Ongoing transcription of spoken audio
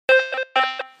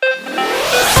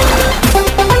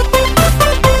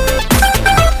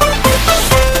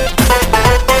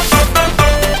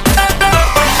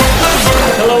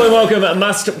welcome,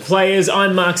 Must Players.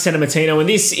 I'm Mark Santamartino, and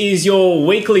this is your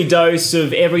weekly dose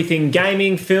of everything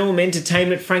gaming, film,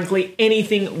 entertainment, frankly,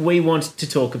 anything we want to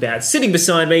talk about. Sitting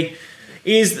beside me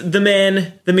is the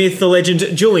man, the myth, the legend,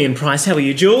 Julian Price. How are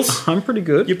you, Jules? I'm pretty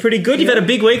good. You're pretty good. You've had a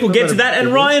big week. We'll get to that.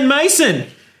 And Ryan Mason.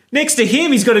 Next to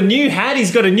him, he's got a new hat.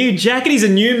 He's got a new jacket. He's a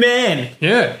new man.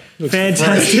 Yeah.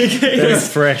 Fantastic. Very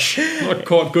fresh. Not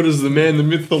quite good as the man, the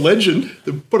myth, the legend.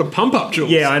 Put a pump up,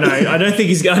 Jules. Yeah, I know. I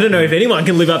don't know if anyone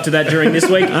can live up to that during this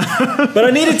week. But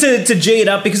I needed to G it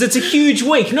up because it's a huge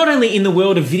week, not only in the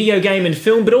world of video game and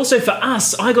film, but also for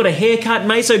us. I got a haircut,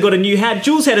 Maso got a new hat,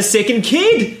 Jules had a second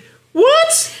kid.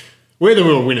 What? We're the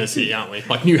real winners here, aren't we?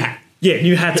 Like, new hat. Yeah,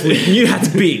 new hat's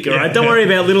big, all right? Don't worry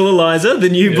about little Eliza, the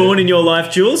newborn in your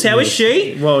life, Jules. How is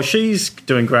she? Well, she's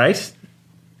doing great.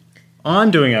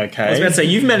 I'm doing okay. I was about to say,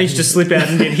 you've managed to slip out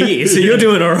and get here, so you're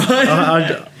doing all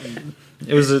right.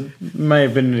 May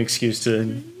have been an excuse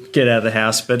to get out of the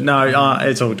house, but no,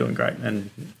 it's all doing great.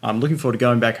 And I'm looking forward to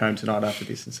going back home tonight after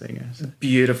this and seeing her. So.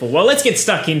 Beautiful. Well, let's get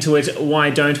stuck into it. Why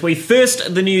don't we?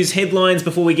 First, the news headlines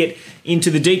before we get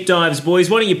into the deep dives, boys.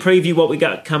 Why don't you preview what we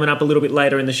got coming up a little bit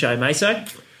later in the show, Maso?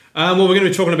 Well, we're going to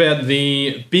be talking about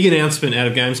the big announcement out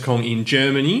of Gamescom in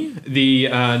Germany. The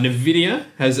NVIDIA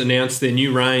has announced their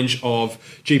new range of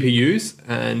GPUs,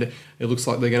 and it looks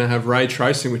like they're going to have ray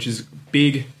tracing, which is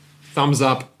big thumbs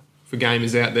up for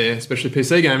gamers out there, especially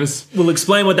PC gamers. We'll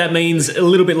explain what that means a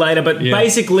little bit later, but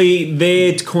basically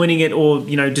they're coining it or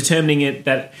determining it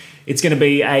that it's going to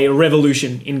be a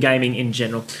revolution in gaming in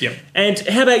general. Yep. And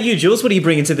how about you, Jules? What are you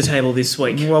bringing to the table this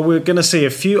week? Well, we're going to see a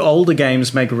few older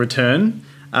games make a return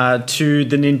to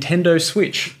the Nintendo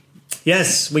Switch.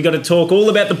 Yes, we got to talk all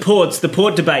about the ports, the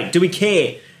port debate. Do we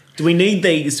care? Do we need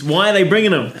these? Why are they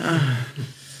bringing them?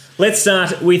 Let's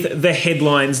start with the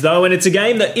headlines, though, and it's a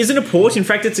game that isn't a port. In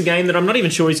fact, it's a game that I'm not even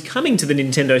sure is coming to the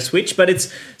Nintendo Switch, but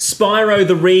it's Spyro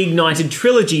the Reignited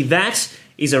Trilogy. That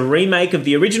is a remake of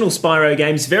the original Spyro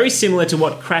games, very similar to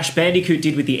what Crash Bandicoot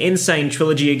did with the Insane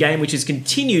Trilogy, a game which has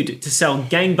continued to sell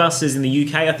gangbusters in the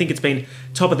UK. I think it's been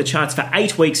top of the charts for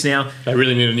 8 weeks now. They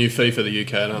really need a new FIFA for the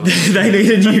UK, don't they? They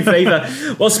need a new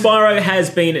FIFA. Well, Spyro has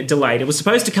been delayed. It was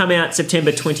supposed to come out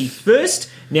September 21st.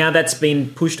 Now that's been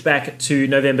pushed back to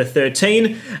November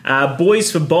 13. Toys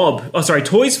for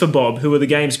Bob, who are the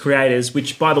game's creators,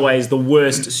 which, by the way, is the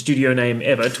worst studio name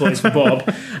ever, Toys for Bob,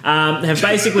 have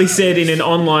basically said in an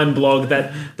online blog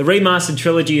that the remastered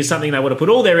trilogy is something they want to put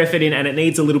all their effort in and it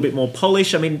needs a little bit more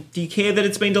polish. I mean, do you care that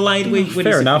it's been delayed?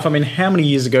 Fair enough. I mean, how many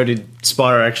years ago did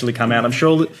Spyro actually come out? I'm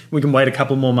sure that we can wait a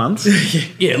couple more months.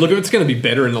 Yeah, look, it's going to be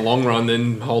better in the long run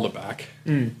than hold it back.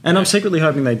 And I'm secretly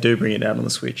hoping they do bring it out on the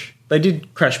Switch. They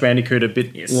did Crash Bandicoot a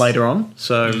bit later on,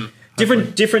 so...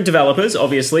 Different developers,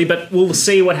 obviously, but we'll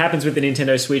see what happens with the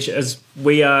Nintendo Switch, as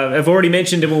we have already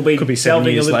mentioned, and we'll be... Could be 7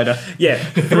 years later. Yeah,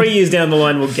 3 years down the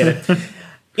line, we'll get it.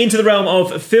 Into the realm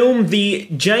of film, the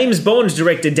James Bond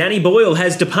director Danny Boyle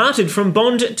has departed from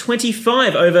Bond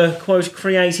 25 over, quote,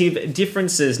 creative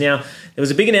differences. Now, there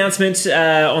was a big announcement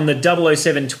on the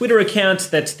 007 Twitter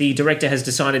account that the director has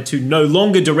decided to no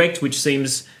longer direct, which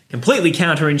seems completely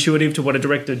counterintuitive to what a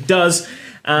director does.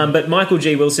 But Michael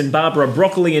G. Wilson, Barbara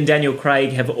Broccoli and Daniel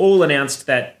Craig have all announced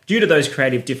that due to those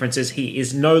creative differences, he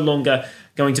is no longer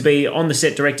going to be on the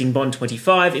set directing Bond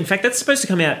 25. In fact, that's supposed to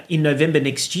come out in November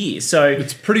next year. So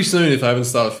it's pretty soon if they haven't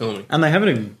started filming. And they haven't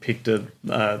even picked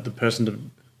the person to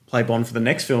play Bond for the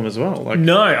next film as well.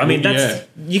 No, I mean,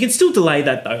 you can still delay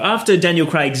that, though, after Daniel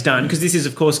Craig's done, because this is,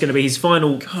 of course, going to be his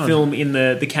final film in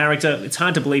the character. It's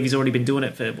hard to believe he's already been doing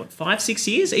it for, 5-6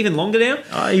 years? Even longer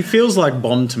now? He feels like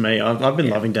Bond to me. I've been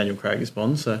loving Daniel Craig as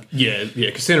Bond, so... Yeah,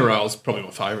 Casino Royale is probably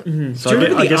my favourite. Mm-hmm.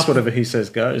 So I guess whatever he says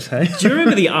goes, hey? Do you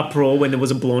remember the uproar when there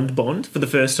was a blonde Bond for the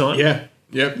first time? Yeah,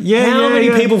 yep. How many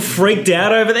people freaked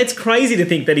out over that? It's crazy to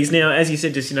think that he's now, as you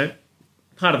said, just,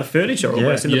 part of the furniture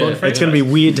almost in the Bond franchise. It's going to be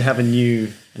weird to have a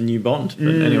new Bond,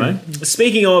 but anyway.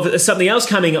 Speaking of something else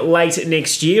coming late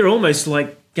next year, almost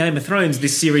like Game of Thrones,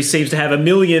 this series seems to have a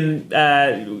million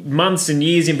months and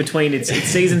years in between its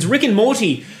seasons. Rick and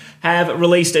Morty have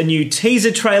released a new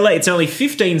teaser trailer. It's only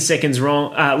 15 seconds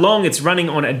long. It's running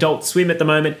on Adult Swim at the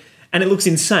moment. And it looks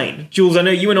insane. Jules, I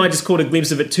know you and I just caught a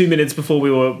glimpse of it 2 minutes before we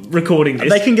were recording this.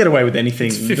 They can get away with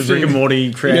anything. The Rick and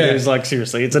Morty creators,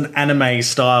 seriously, it's an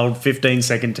anime-styled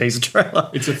 15-second teaser trailer.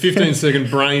 It's a 15-second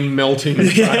brain-melting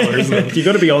trailer, isn't it? You've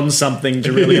got to be on something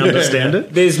to really understand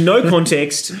it. There's no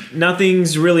context.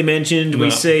 Nothing's really mentioned.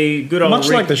 We see good old Much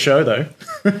Rick. like the show, though.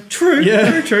 True.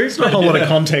 There's not a whole lot of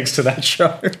context to that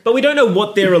show. But we don't know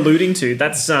what they're alluding to.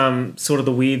 That's sort of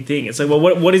the weird thing. It's like, well,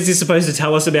 what is this supposed to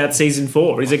tell us about Season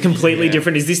 4? Is it completely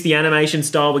different? Is this the animation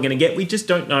style we're going to get? We just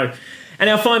don't know. And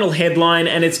our final headline,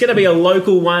 and it's going to be a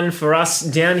local one for us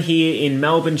down here in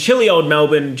Melbourne, chilly old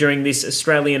Melbourne during this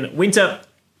Australian winter.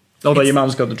 Although your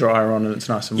mum's got the dryer on and it's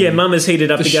nice and warm. Yeah, Mum has heated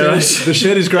up the garage. The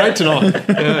shed is great tonight.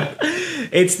 Yeah.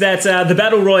 It's that the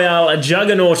Battle Royale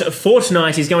juggernaut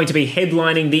Fortnite is going to be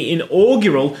headlining the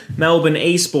inaugural Melbourne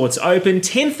Esports Open.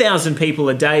 10,000 people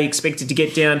a day expected to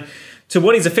get down to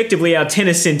what is effectively our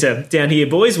tennis centre down here,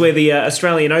 boys, where the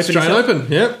Australian Open Australian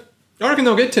Open, yep. I reckon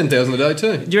they'll get 10,000 a day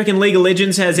too. Do you reckon League of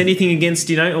Legends has anything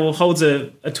against, or holds a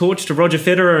torch to Roger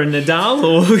Federer and Nadal?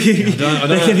 Or I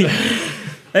don't.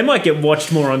 They might get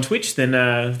watched more on Twitch than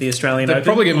the Australian Open. They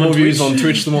probably get more views on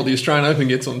Twitch than what the Australian Open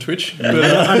gets on Twitch.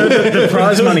 I know the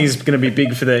prize money is going to be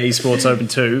big for the Esports Open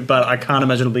too, but I can't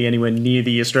imagine it'll be anywhere near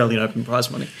the Australian Open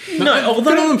prize money. No,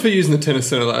 Good on them for using the tennis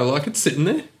centre though. Like, it's sitting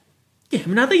there. Yeah, I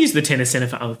mean, they use the tennis centre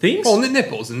for other things. Oh, and the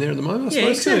netball's in there at the moment, I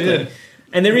suppose. Exactly. Too, yeah.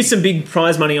 And there is some big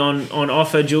prize money on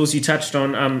offer. Jules, you touched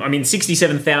on,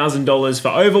 $67,000 for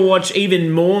Overwatch,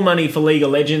 even more money for League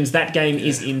of Legends. That game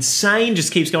is insane,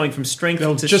 just keeps going from strength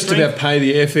to Just strength. about pay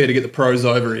the airfare to get the pros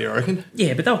over here, I reckon.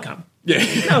 Yeah, but they'll come. Yeah.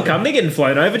 They'll come. They're getting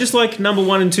flown over, just like number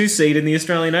 1 and 2 seed in the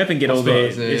Australian Open get all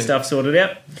their stuff sorted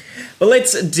out. But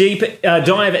let's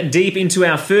dive deep into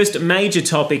our first major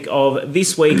topic of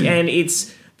this week, and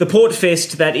it's the port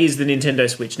fest that is the Nintendo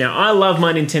Switch. Now, I love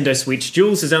my Nintendo Switch.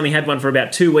 Jules has only had one for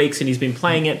about 2 weeks, and he's been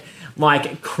playing it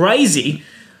like crazy.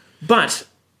 But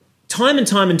time and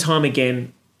time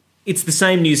again, it's the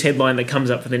same news headline that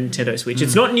comes up for the Nintendo Switch.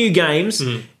 It's not new games,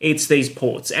 it's these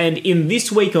ports. And in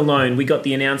this week alone, we got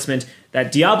the announcement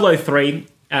that Diablo 3,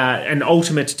 an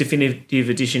Ultimate Definitive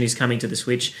Edition, is coming to the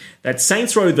Switch. That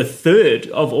Saints Row, the third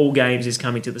of all games, is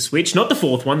coming to the Switch. Not the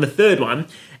fourth one, the third one.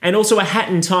 And also A Hat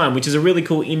in Time, which is a really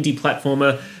cool indie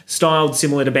platformer styled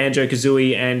similar to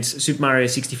Banjo-Kazooie, and Super Mario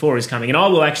 64 is coming. And I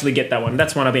will actually get that one.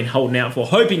 That's one I've been holding out for,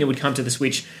 hoping it would come to the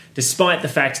Switch, despite the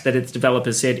fact that its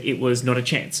developers said it was not a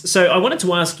chance. So I wanted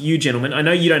to ask you, gentlemen, I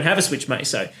know you don't have a Switch,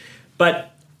 Meso,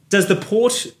 but does the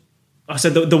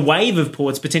the wave of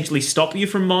ports potentially stop you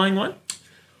from buying one?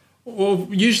 Well,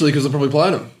 usually because I probably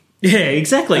played them. Yeah,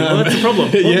 exactly. Well, that's the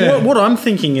problem. Yeah. What I'm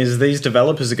thinking is these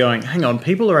developers are going, hang on,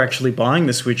 people are actually buying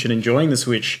the Switch and enjoying the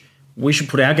Switch. We should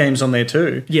put our games on there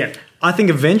too. Yeah. I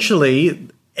think eventually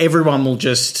everyone will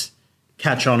just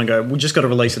catch on and go, we just got to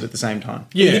release it at the same time.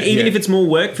 Yeah, Even if it's more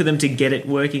work for them to get it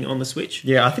working on the Switch.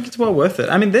 Yeah, I think it's well worth it.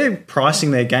 I mean, they're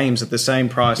pricing their games at the same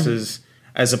price as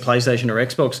a PlayStation or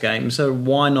Xbox game, so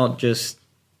why not just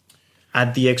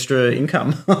add the extra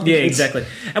income? Yeah, exactly.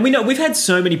 And we know we've had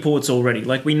so many ports already.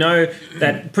 Like, we know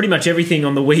that pretty much everything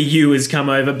on the Wii U has come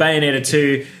over. Bayonetta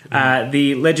 2,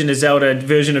 the Legend of Zelda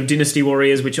version of Dynasty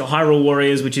Warriors, which are Hyrule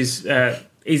Warriors, which is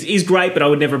great, but I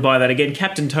would never buy that again.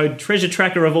 Captain Toad Treasure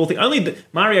Tracker of all things. Only the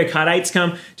Mario Kart 8's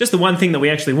come. Just the one thing that we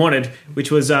actually wanted, which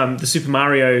was the Super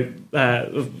Mario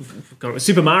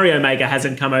Maker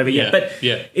hasn't come over yet. But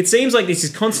it seems like this is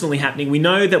constantly happening. We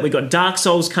know that we've got Dark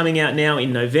Souls coming out now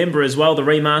in November as well, the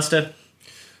remaster.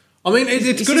 I mean,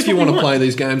 it's good if you want to play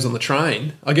these games on the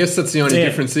train. I guess that's the only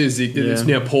difference is it's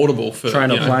now portable for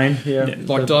train or plane.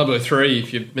 Like Diablo 3,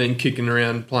 if you've been kicking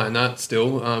around playing that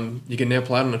still, you can now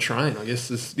play it on a train. I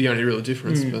guess is the only real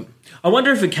difference. But I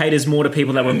wonder if it caters more to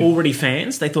people that were already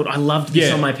fans. They thought, I loved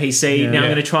this on my PC, now I'm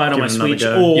going to try it on my Switch.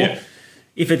 Or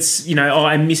if it's,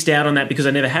 I missed out on that because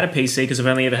I never had a PC because I've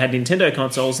only ever had Nintendo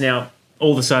consoles. Now,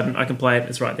 all of a sudden, I can play it.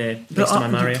 It's right there next to my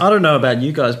Mario. I don't know about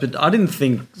you guys, but I didn't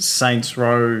think Saints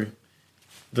Row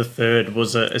the Third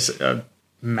was a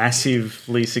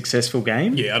massively successful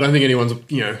game. Yeah, I don't think anyone's,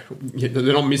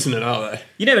 they're not missing it, are they?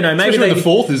 You never know. Maybe Especially when the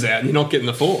fourth is out and you're not getting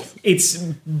the fourth. It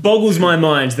boggles my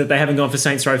mind that they haven't gone for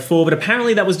Saints Row 4, but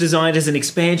apparently that was designed as an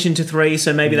expansion to 3,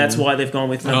 so maybe that's why they've gone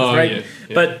with number 3. Yeah.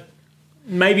 But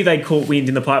maybe they caught wind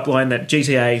in the pipeline that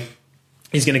GTA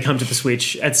is going to come to the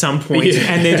Switch at some point,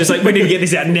 and they're just like, we need to get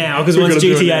this out now, because once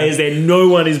GTA is there, no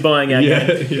one is buying our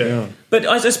game. Yeah. But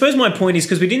I suppose my point is,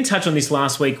 because we didn't touch on this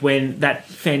last week when that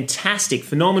fantastic,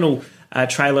 phenomenal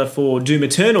trailer for Doom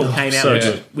Eternal came out,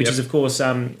 which is, of course,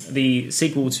 the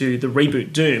sequel to the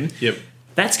reboot Doom. Yep.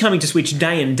 That's coming to Switch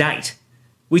day and date,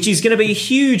 which is going to be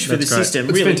huge for the system.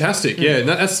 It's really fantastic,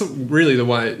 That's really the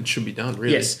way it should be done,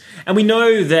 really. Yes, and we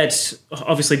know that,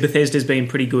 obviously, Bethesda's been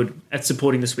pretty good at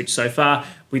supporting the Switch so far.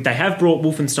 They have brought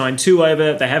Wolfenstein 2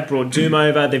 over, they have brought Doom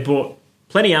over, they've brought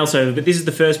plenty else over, but this is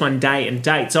the first one day and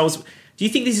date. So do you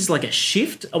think this is like a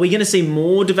shift? Are we going to see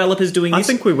more developers doing this? I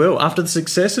think we will. After the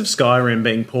success of Skyrim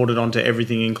being ported onto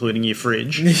everything, including your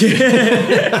fridge, they're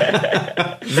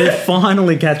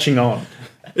finally catching on.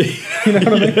 You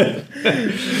know what I mean?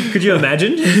 Could you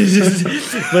imagine? Just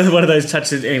one of those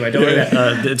touches. Anyway, don't worry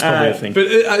about it. It's probably a thing. But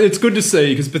it's good to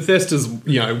see because Bethesda's,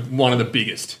 one of the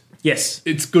biggest. Yes.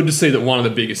 It's good to see that one of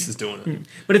the biggest is doing it.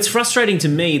 But it's frustrating to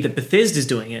me that Bethesda's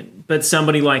doing it, but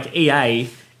somebody like EA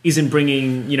isn't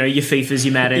bringing, your FIFAs,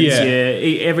 your Maddens, Yeah.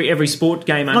 every sport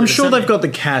game under I'm the sure sun. they've got the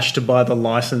cash to buy the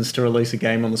license to release a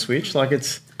game on the Switch. Like,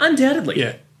 it's...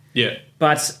 Undoubtedly. Yeah.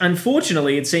 But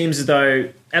unfortunately, it seems as though,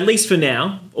 at least for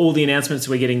now, all the announcements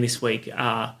we're getting this week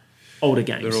are older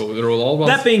games. They're all old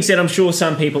ones. That being said, I'm sure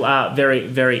some people are very,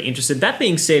 very interested. That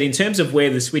being said, in terms of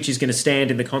where the Switch is going to stand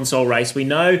in the console race, we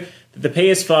know that the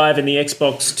PS5 and the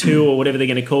Xbox 2, or whatever they're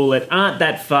going to call it, aren't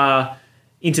that far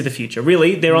into the future.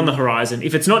 Really, they're on the horizon.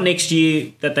 If it's not next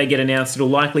year that they get announced, it'll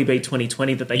likely be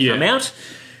 2020 that they come out.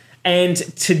 And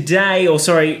today,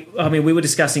 we were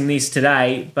discussing this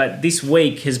today, but this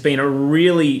week has been a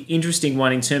really interesting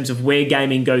one in terms of where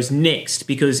gaming goes next,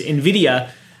 because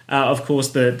NVIDIA, of course,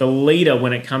 the leader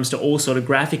when it comes to all sort of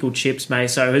graphical chips,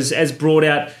 Meso, has brought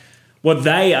out what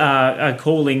they are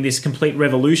calling this complete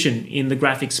revolution in the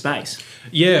graphics space.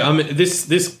 Yeah, I mean,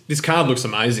 this card looks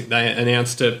amazing. They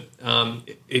announced it.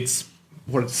 It's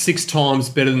 6 times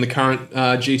better than the current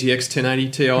GTX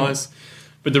 1080 Ti's.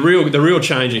 But the real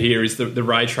changer here is the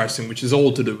ray tracing, which is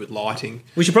all to do with lighting.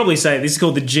 We should probably say this is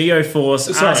called the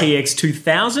GeForce RTX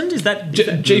 2000. Is that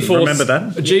GeForce? Remember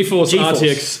that? GeForce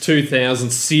RTX 2000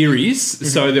 series. Mm-hmm.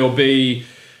 So there'll be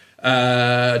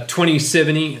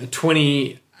 2070,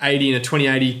 2080, and a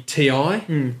 2080 Ti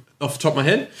off the top of my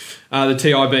head. The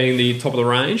Ti being the top of the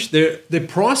range. They're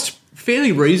priced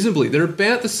fairly reasonably. They're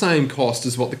about the same cost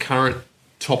as what the current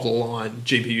top of the line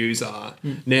GPUs are.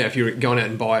 Now, if you're going out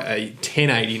and buy a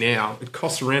 1080 now, it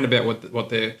costs around about what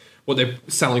they're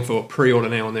selling for pre-order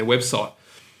now on their website.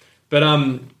 But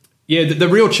the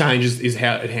real change is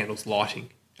how it handles lighting,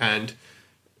 and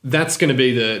that's going to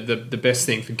be the best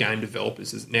thing for game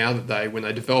developers. Is now that when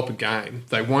they develop a game,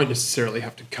 they won't necessarily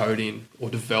have to code in or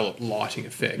develop lighting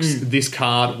effects. This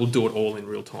card will do it all in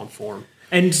real time for them.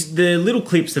 And the little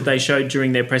clips that they showed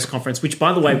during their press conference, which,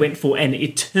 by the way, went for an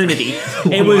eternity.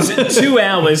 It was 2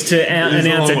 hours to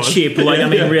announce a chip.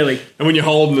 Really. And when you're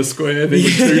holding the square, then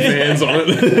with 2 fans on it.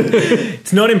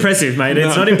 It's not impressive, mate.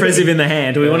 It's not impressive in the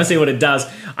hand. We want to see what it does.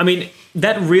 I mean,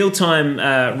 that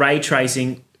real-time ray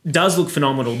tracing does look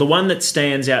phenomenal. The one that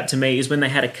stands out to me is when they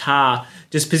had a car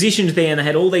just positioned there and they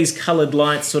had all these coloured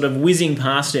lights sort of whizzing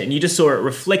past it, and you just saw it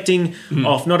reflecting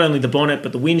off not only the bonnet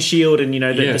but the windshield and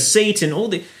the seat and all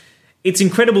the... It's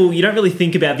incredible. You don't really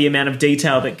think about the amount of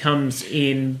detail that comes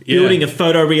in building a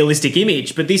photorealistic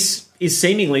image, but this is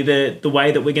seemingly the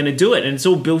way that we're going to do it, and it's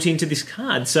all built into this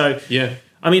card. So,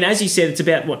 I mean, as you said, it's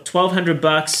about, what, $1,200?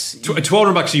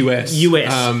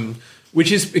 $1,200 US. Which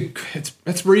is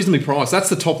that's reasonably priced. That's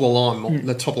the top of the line.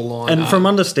 The top of the line. And from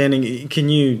understanding,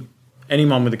 can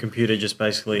anyone with a computer just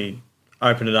basically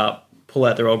open it up, pull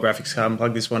out their old graphics card, and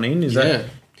plug this one in? Is that?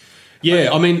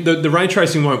 Yeah, I mean the ray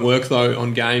tracing won't work though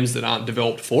on games that aren't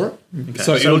developed for it. Okay.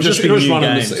 So it'll just run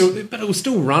them, but it will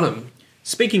still run them.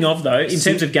 Speaking of, though, in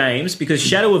terms of games, because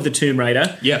Shadow of the Tomb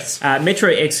Raider, Metro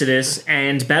Exodus,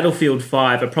 and Battlefield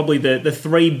 5 are probably the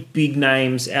 3 big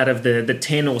names out of the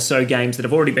 10 or so games that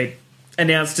have already been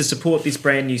announced to support this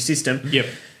brand new system. Yep.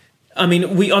 I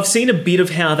mean, I've seen a bit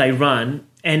of how they run,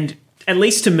 and at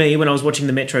least to me, when I was watching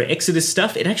the Metro Exodus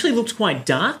stuff, it actually looked quite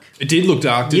dark. It did look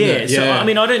dark, didn't it? So, I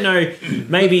mean, I don't know,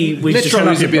 maybe we just turn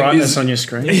up the brightness on your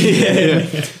screen.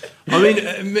 I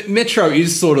mean, Metro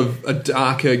is sort of a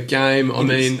darker game. I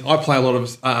mean, I play a lot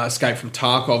of Escape from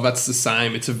Tarkov. That's the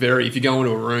same. It's if you go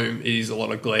into a room, it is a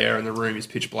lot of glare and the room is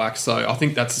pitch black. So I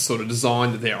think that's the sort of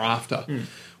design that they're after.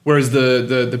 Whereas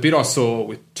the bit I saw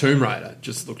with Tomb Raider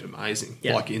just looked amazing.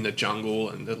 Like in the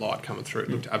jungle and the light coming through. It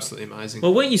looked absolutely amazing.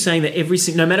 Well, weren't you saying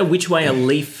that no matter which way a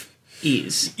leaf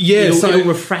is, it'll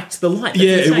refract the light?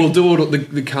 That's it will do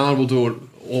it. The card will do it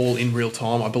all in real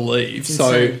time, I believe. So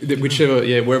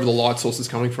wherever the light source is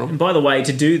coming from. And by the way,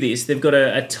 to do this, they've got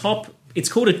a top... It's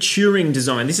called a Turing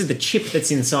design. This is the chip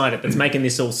that's inside it that's making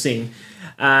this all sing.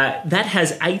 That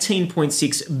has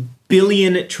 18.6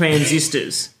 billion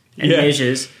transistors and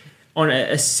measures on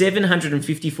a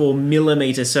 754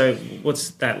 millimeter. So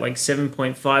what's that, like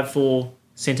 7.54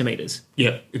 centimeters?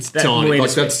 Yeah, it's tiny.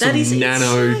 Like that's some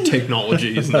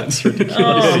nanotechnology, isn't it?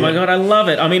 Oh my God, I love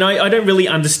it. I mean, I don't really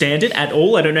understand it at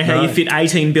all. I don't know how you fit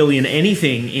 18 billion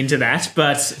anything into that,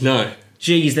 but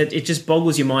geez, that it just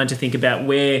boggles your mind to think about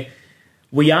where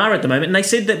we are at the moment. And they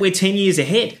said that we're 10 years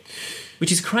ahead.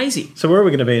 which is crazy. So where are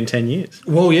we going to be in 10 years?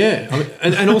 Well, yeah, I mean,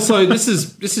 and also this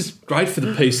is great for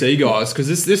the PC guys because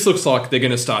this looks like they're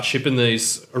going to start shipping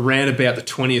these around about the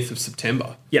 20th of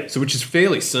September. Yep. So which is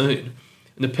fairly soon,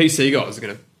 and the PC guys are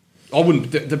going to.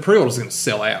 The pre-orders are going to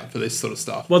sell out for this sort of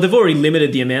stuff. Well, they've already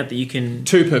limited the amount that you can...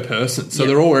 2 per person, so Yep.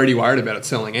 they're already worried about it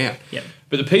selling out. Yep.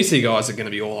 But the PC guys are going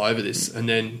to be all over this, and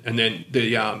then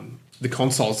the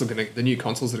consoles the new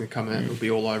consoles that are going to come out will be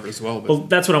all over as well. But, Well,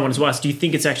 that's what I wanted to ask. Do you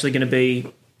think it's actually going to be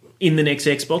in the next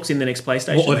Xbox, in the next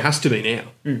PlayStation? well, it has to be now.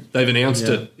 They've announced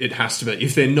it. It has to be.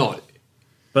 If they're not,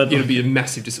 But it'll be a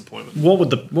massive disappointment. what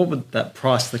would that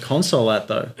price the console at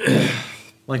though?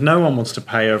 Like no one wants to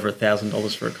pay over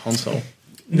 $1,000 for a console.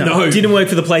 No, it didn't work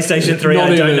for the PlayStation 3. Not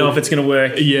I don't even- know if it's going to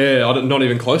work. Yeah, not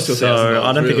even close to $1,000. So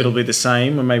I don't think really. it'll be the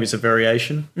same, or maybe it's a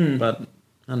variation. But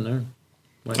I don't know.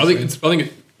 Wait and see.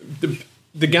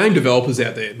 The game developers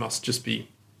out there must just be,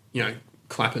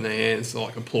 clapping their hands,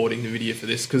 like applauding NVIDIA for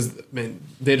this because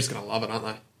they're just going to love it, aren't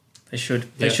they? They should.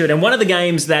 They Yeah. should. And one of the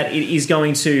games that it is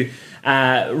going to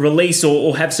release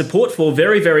or have support for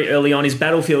very, very early on is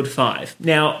Battlefield 5.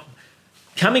 Now,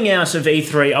 coming out of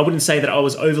E3, I wouldn't say that I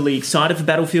was overly excited for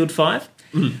Battlefield 5.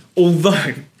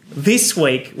 Although, this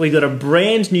week, we got a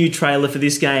brand new trailer for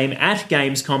this game at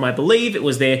Gamescom, I believe. It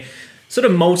was their sort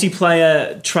of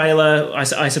multiplayer trailer,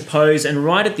 I suppose. And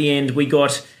right at the end, we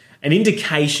got an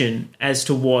indication as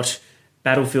to what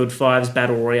Battlefield 5's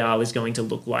Battle Royale is going to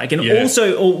look like. And Yeah.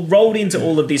 also, rolled into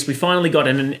all of this, we finally got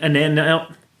an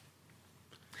announcement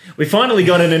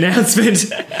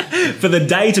for the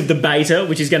date of the beta,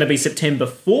 which is going to be September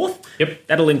 4th. Yep.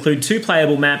 That'll include 2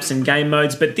 playable maps and game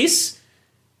modes. But this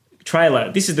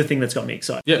trailer, this is the thing that's got me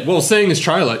excited. Yeah, well, seeing this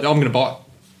trailer, I'm going to buy it.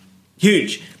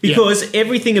 Huge. Because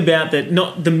everything about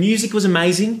the music was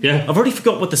amazing. Yeah. I've already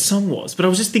forgot what the song was, but I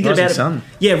was just thinking Rising about Sun. it.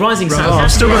 Yeah, Rising Sun. Oh,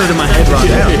 I've still got it in my head right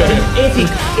now.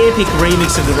 Epic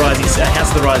remix of the House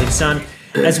of the Rising Sun,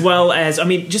 as well as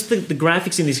just the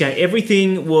graphics in this game.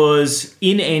 Everything was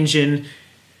in engine.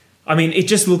 It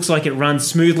just looks like it runs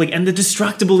smoothly, and the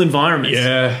destructible environments.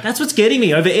 Yeah. That's what's getting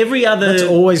me over every other. That's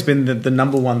always been the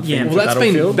number one thing Yeah. for Well, that's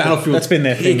Battlefield. been Battlefield. That's been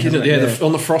their thing. Isn't it? hasn't it? Yeah,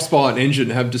 on the Frostbite engine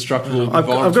have destructible I've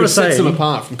environments, gotta which sets say- them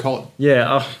apart from COD.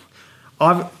 Yeah,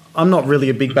 I'm not really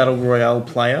a big Battle Royale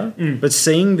player, but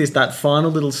seeing that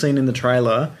final little scene in the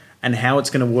trailer and how it's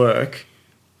going to work,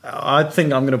 I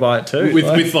think I'm going to buy it too. With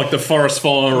the forest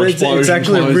fire or it's explosion.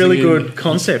 actually a closing really in. good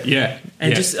concept. Yeah.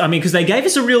 And yeah. because they gave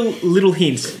us a real little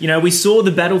hint. We saw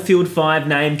the Battlefield 5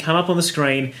 name come up on the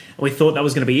screen, and we thought that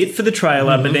was going to be it for the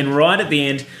trailer, but then right at the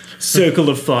end,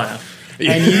 Circle of Fire.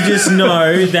 And you just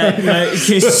know that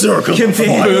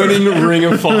burning ring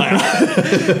of fire.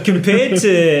 compared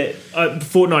to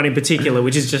Fortnite in particular,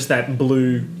 which is just that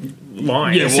blue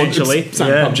line, essentially. It's same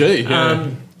Yeah. PUBG. Yeah.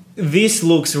 This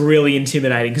looks really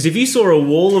intimidating because if you saw a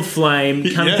wall of flame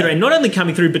coming Yeah. through, and not only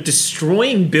coming through, but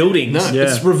destroying buildings, no, Yeah.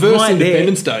 it's reverse Right there.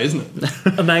 Independence Day, isn't it?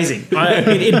 amazing.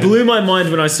 It blew my mind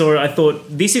when I saw it. I thought,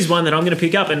 this is one that I'm going to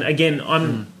pick up. And again,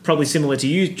 I'm probably similar to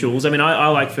you, Jules. I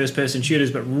like first-person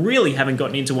shooters, but really haven't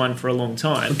gotten into one for a long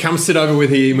time. Come sit over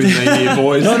with me here,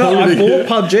 boys. No, I bought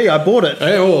PUBG. I bought it.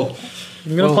 Hey, well,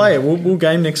 I'm going to play it. We'll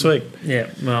game next week. Yeah,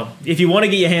 well, if you want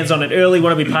to get your hands on it early,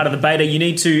 want to be part of the beta, you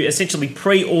need to essentially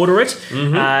pre-order it,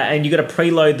 and you got to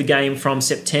preload the game from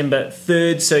September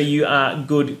 3rd, so you are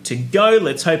good to go.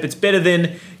 Let's hope it's better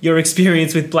than your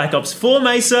experience with Black Ops 4,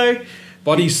 Meso.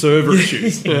 body server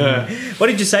issues. Yeah. What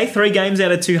did you say? 3 games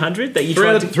out of 200 that you Three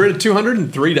tried out to... of 200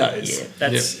 in 3 days. Yeah,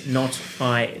 that's not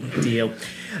ideal.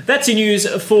 That's your news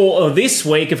for this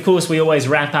week. Of course, we always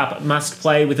wrap up Must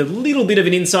Play with a little bit of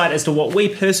an insight as to what we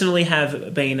personally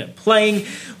have been playing.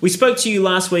 We spoke to you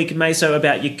last week, Meso,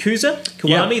 about Yakuza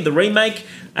Kiwami, the remake.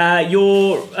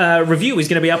 Your review is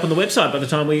going to be up on the website by the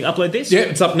time we upload this. Yeah,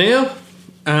 it's up now.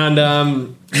 And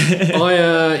I've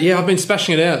been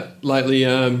smashing it out lately,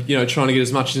 trying to get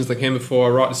as much as I can before I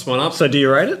write this one up. So do you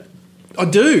rate it? I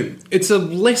do. It's a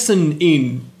lesson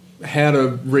in how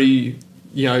to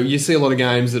you see a lot of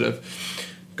games that have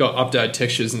got updated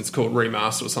textures and it's called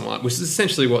remaster or something like that, which is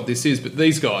essentially what this is. But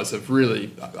these guys have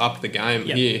really upped the game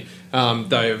here.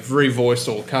 They have revoiced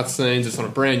all cutscenes. It's on a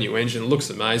brand new engine. It looks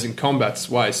amazing. Combat's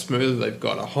way smoother. They've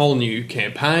got a whole new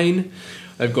campaign.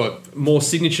 They've got more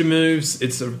signature moves.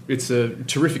 It's a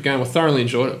terrific game. I thoroughly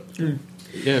enjoyed it.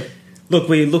 Yeah. Look,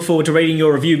 we look forward to reading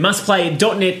your review.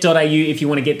 Mustplay.net.au if you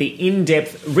want to get the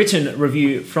in-depth written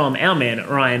review from our man,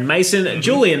 Ryan Mason.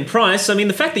 Julian Price,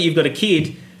 the fact that you've got a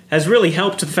kid has really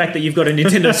helped the fact that you've got a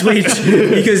Nintendo Switch,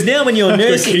 because now when you're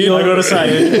nursing your... I gotta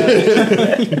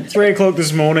say, 3 o'clock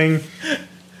this morning,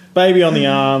 baby on the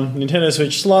arm, Nintendo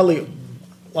Switch slightly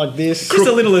like this. Just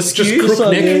a little askew. Just crook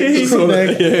like neck. this, Sort crook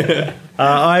of, neck. yeah.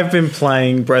 I've been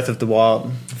playing Breath of the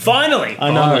Wild. Finally.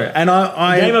 I know, and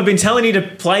I Game I've been telling you to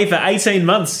play for 18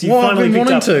 months. You well, I've finally been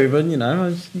picked wanting up. to, but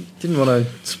I didn't want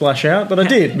to splash out, but I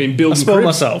did. Been building I spoiled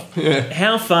cribs. myself.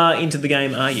 How far into the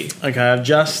game are you? Okay, I've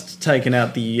just taken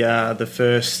out the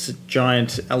first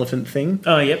giant elephant thing.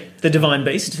 Oh, yep. The Divine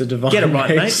Beast. The Divine Get it right,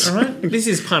 Beast. mate. All right. This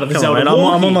is part of the Come Zelda on, man,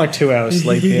 lore I'm on here. like 2 hours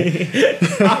sleep here,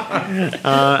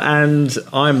 and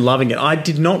I'm loving it. I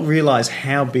did not realize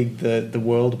how big the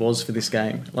world was for this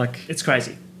game. Like, It's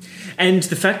crazy. And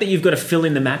the fact that you've got to fill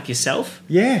in the map yourself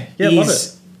yeah, love it.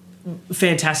 is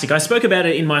fantastic. I spoke about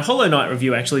it in my Hollow Knight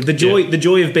review, actually. The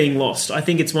joy of being lost. I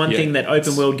think it's one Yeah. thing that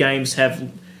open world games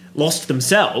have lost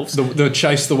themselves. The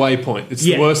chase the waypoint. It's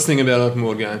Yeah. the worst thing about open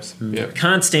world games. Yeah.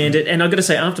 Can't stand it. And I've got to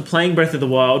say, after playing Breath of the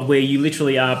Wild, where you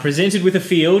literally are presented with a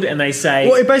field and they say...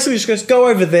 Well, it basically just goes, go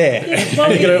over there.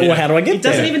 well, And you go, well, how do I get It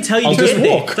there? doesn't even tell you I'll to just get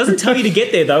there. walk. It doesn't tell you to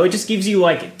get there, though. It just gives you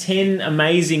like 10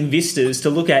 amazing vistas to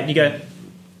look at, and you go,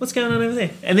 what's going on over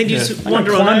there? And then you Yeah. just I'm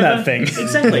wander gonna on climb over. that thing.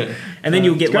 Exactly. And then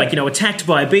you'll get it's great. attacked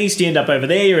by a beast, you end up over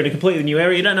there, you're in a completely new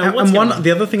area, you don't know what's And going on. the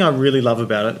other thing I really love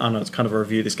about it, I know it's kind of a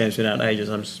review, this game's been out ages,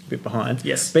 I'm just a bit behind.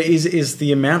 Yes. But is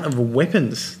the amount of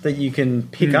weapons that you can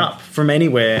pick up from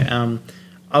anywhere.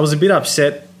 I was a bit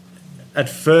upset at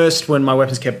first when my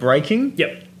weapons kept breaking.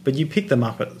 Yep. But you pick them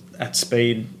up at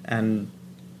speed and...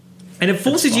 And it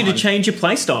forces you to fine. change your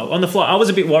playstyle on the fly. I was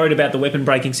a bit worried about the weapon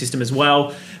breaking system as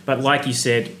well, but like you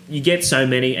said, you get so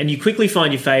many and you quickly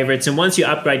find your favourites, and once you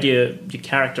upgrade your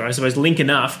character, I suppose, Link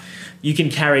enough, you can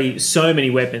carry so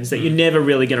many weapons that you're never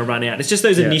really going to run out. It's just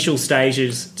those Yeah. initial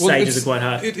stages Well, are it's- quite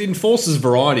hard. It enforces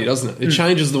variety, doesn't it? It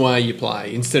changes the way you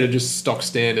play. Instead of just stock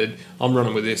standard, I'm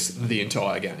running with this the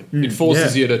entire game. It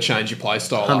forces Yeah. you to change your play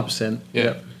style. 100%. Yeah.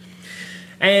 Yep.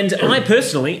 And I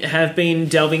personally have been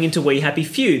delving into We Happy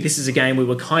Few. This is a game we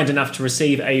were kind enough to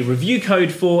receive a review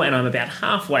code for, and I'm about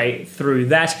halfway through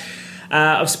that.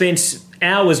 I've spent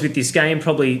hours with this game,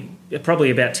 probably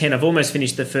about 10. I've almost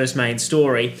finished the first main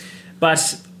story.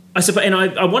 But I suppose, and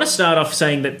I want to start off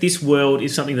saying that this world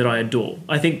is something that I adore.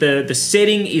 I think the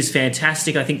setting is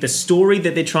fantastic. I think the story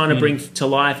that they're trying to bring to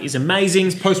life is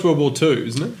amazing. Post World War II,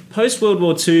 isn't it? Post World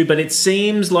War II, but it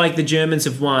seems like the Germans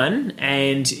have won,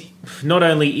 and not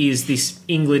only is this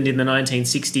England in the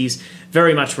 1960s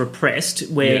very much repressed,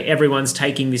 where Yeah. everyone's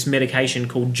taking this medication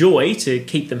called joy to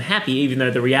keep them happy, even though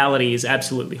the reality is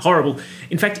absolutely horrible.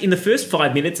 In fact, in the first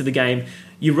 5 minutes of the game,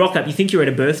 you rock up, you think you're at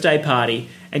a birthday party,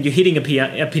 and you're hitting a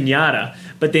piñata,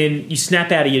 but then you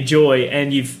snap out of your joy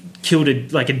and you've killed a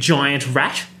giant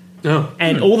rat. Oh.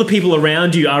 And all the people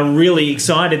around you are really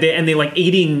excited, and they're like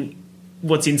eating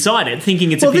what's inside it,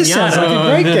 thinking it's Well, a this sounds like piñata.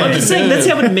 a great game. I'm just saying that's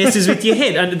how it messes with your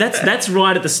head, and that's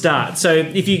right at the start. So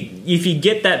if you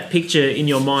get that picture in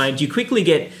your mind, you quickly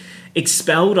get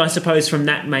expelled, I suppose, from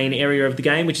that main area of the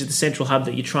game, which is the central hub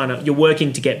that you're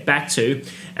working to get back to,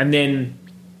 and then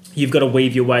you've got to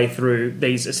weave your way through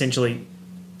these essentially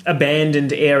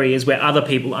abandoned areas where other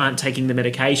people aren't taking the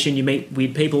medication. You meet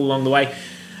weird people along the way.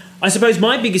 I suppose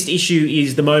my biggest issue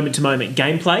is the moment-to-moment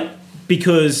gameplay,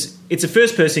 because it's a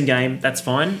first-person game. That's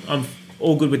fine. I'm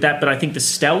all good with that, but I think the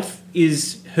stealth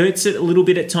hurts it a little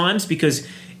bit at times, because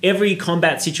every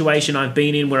combat situation I've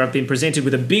been in where I've been presented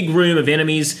with a big room of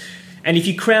enemies, and if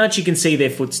you crouch, you can see their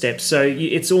footsteps. So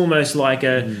it's almost like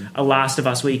a Last of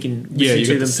Us where you can listen you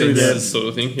to got them the through senses sort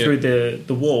of thing. Yeah. through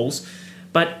the walls.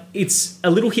 But it's a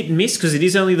little hit and miss because it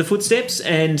is only the footsteps,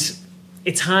 and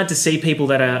it's hard to see people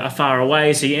that are far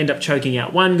away, so you end up choking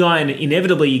out one guy and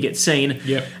inevitably you get seen.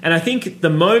 Yep. And I think the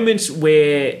moment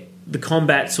where the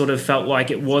combat sort of felt like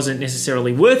it wasn't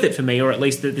necessarily worth it for me, or at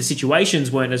least the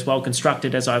situations weren't as well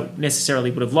constructed as I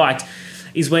necessarily would have liked,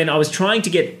 is when I was trying to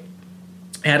get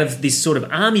out of this sort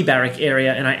of army barrack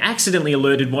area and I accidentally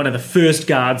alerted one of the first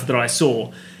guards that I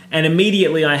saw. And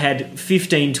immediately I had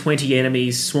 15, 20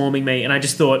 enemies swarming me, and I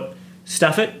just thought,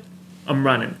 stuff it, I'm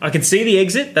running. I can see the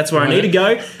exit, that's where I need to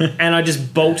go, and I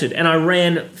just bolted. And I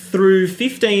ran through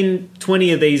 15,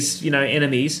 20 of these,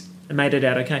 enemies and made it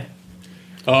out okay.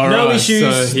 All No right,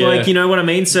 issues, so, yeah. like, you know what I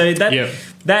mean? So that Yeah.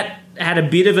 that had a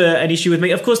bit of an issue with me.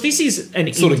 Of course, this is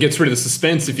an Sort of gets rid of the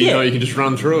suspense if you Yeah. know you can just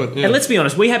run through it. Yeah. And let's be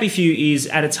honest, We Happy Few is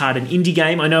at its heart an indie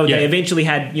game. I know Yeah. they eventually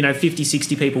had 50,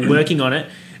 60 people working on it,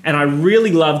 and I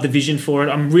really love the vision for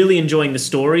it. I'm really enjoying the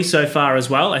story so far as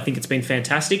well. I think it's been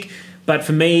fantastic. But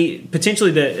for me,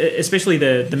 potentially especially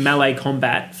the melee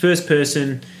combat, first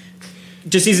person,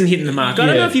 just isn't hitting the mark. I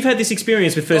don't Yeah. know if you've had this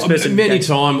experience with first person. Many games.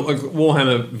 times, like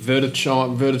Warhammer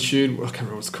Vertitude, I can't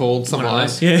remember what it's called, something One like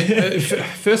of that. those.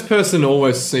 First person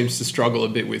always seems to struggle a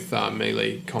bit with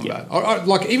melee combat.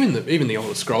 Like even the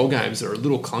older Scroll games are a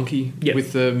little clunky Yep.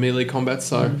 with the melee combat.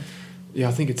 So yeah,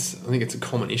 I think it's a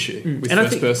common issue with And I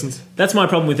first think- persons. That's my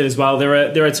problem with it as well.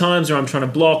 There are times where I'm trying to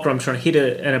block or I'm trying to hit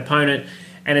an opponent,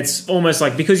 and it's almost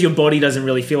like because your body doesn't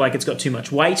really feel like it's got too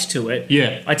much weight to it.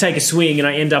 Yeah. I take a swing and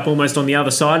I end up almost on the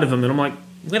other side of them, and I'm like,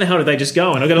 where the hell did they just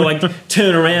go? And I've got to like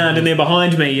turn around and they're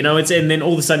behind me, you know. And then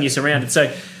all of a sudden you're surrounded.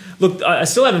 So, look, I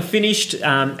still haven't finished.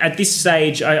 At this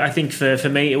stage, I think for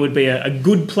me it would be a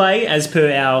good play as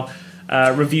per our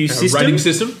review system. Rating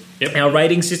system. Yep. Our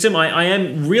rating system. I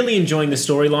am really enjoying the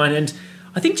storyline, and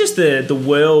I think just the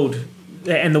world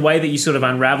and the way that you sort of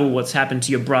unravel what's happened to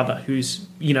your brother, who's,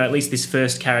 you know, at least this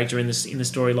first character in the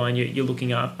storyline, you're looking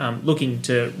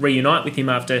to reunite with him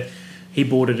after he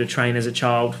boarded a train as a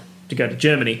child to go to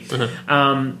Germany.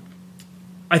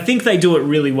 I think they do it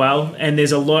really well, and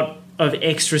there's a lot of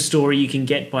extra story you can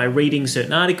get by reading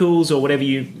certain articles or whatever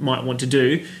you might want to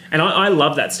do, and I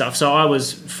love that stuff. So I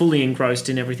was fully engrossed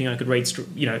in everything I could read,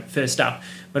 first up.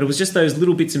 But it was just those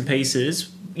little bits and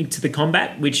pieces into the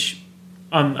combat which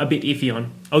I'm a bit iffy on.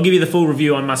 I'll give you the full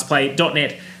review on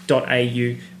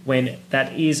mustplay.net.au when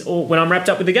I'm wrapped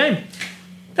up with the game.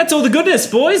 That's all the goodness,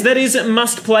 boys. That is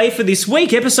Must Play for this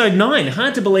week, episode 9.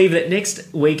 Hard to believe that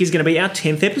next week is going to be our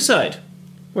 10th episode.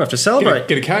 We'll have to celebrate.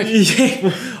 Get a cake.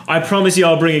 Yeah, I promise you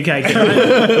I'll bring a cake.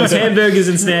 Right? It was hamburgers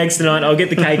and snags tonight. I'll get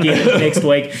the cake in next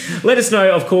week. Let us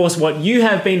know, of course, what you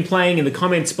have been playing in the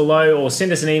comments below, or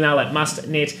send us an email at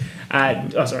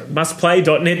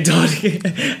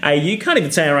mustplay.net.au. Can't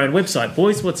even say our own website,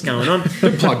 boys. What's going on?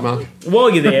 Good plug, Mark. While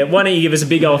you're there, why don't you give us a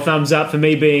big old thumbs up for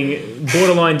me being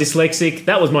borderline dyslexic?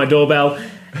 That was my doorbell.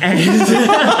 And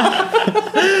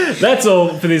that's all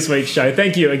for this week's show.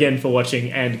 Thank you again for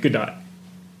watching, and good night.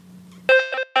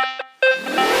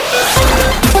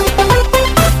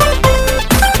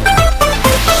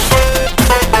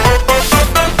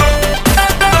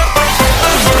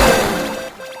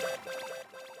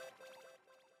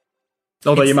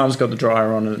 Although your mum's got the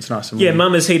dryer on and it's nice and warm. Yeah,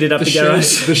 Mum has heated up the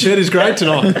garage. The shed is great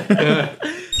tonight. Yeah.